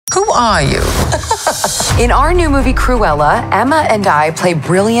are you? In our new movie, Cruella, Emma and I play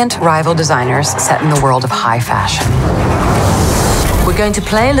brilliant rival designers set in the world of high fashion. We're going to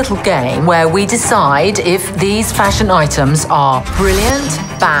play a little game where we decide if these fashion items are brilliant,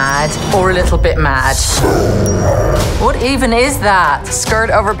 bad, or a little bit mad. What even is that? Skirt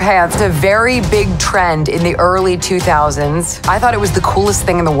over pants, a very big trend in the early 2000s. I thought it was the coolest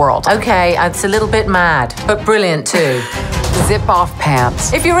thing in the world. Okay, it's a little bit mad, but brilliant too. Zip-off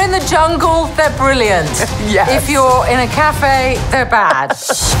pants. If you're in the jungle, they're brilliant. Yes. If you're in a cafe, they're bad.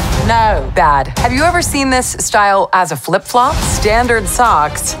 No. Bad. Have you ever seen this style as a flip-flop? Standard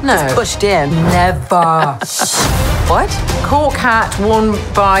socks. No. Just pushed in. Never. What? Cork hat worn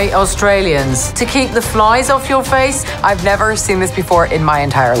by Australians to keep the flies off your face. I've never seen this before in my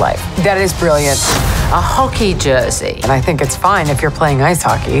entire life. That is brilliant. A hockey jersey. And I think it's fine if you're playing ice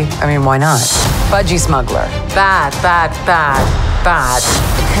hockey. I mean, why not? Budgie smuggler. Bad, bad, bad, bad.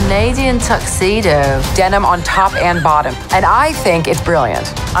 A Canadian tuxedo. Denim on top and bottom. And I think it's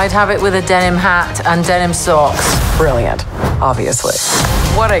brilliant. I'd have it with a denim hat and denim socks. Brilliant, obviously.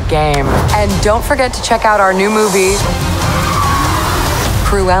 What a game. And don't forget to check out our new movie,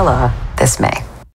 Cruella, this May.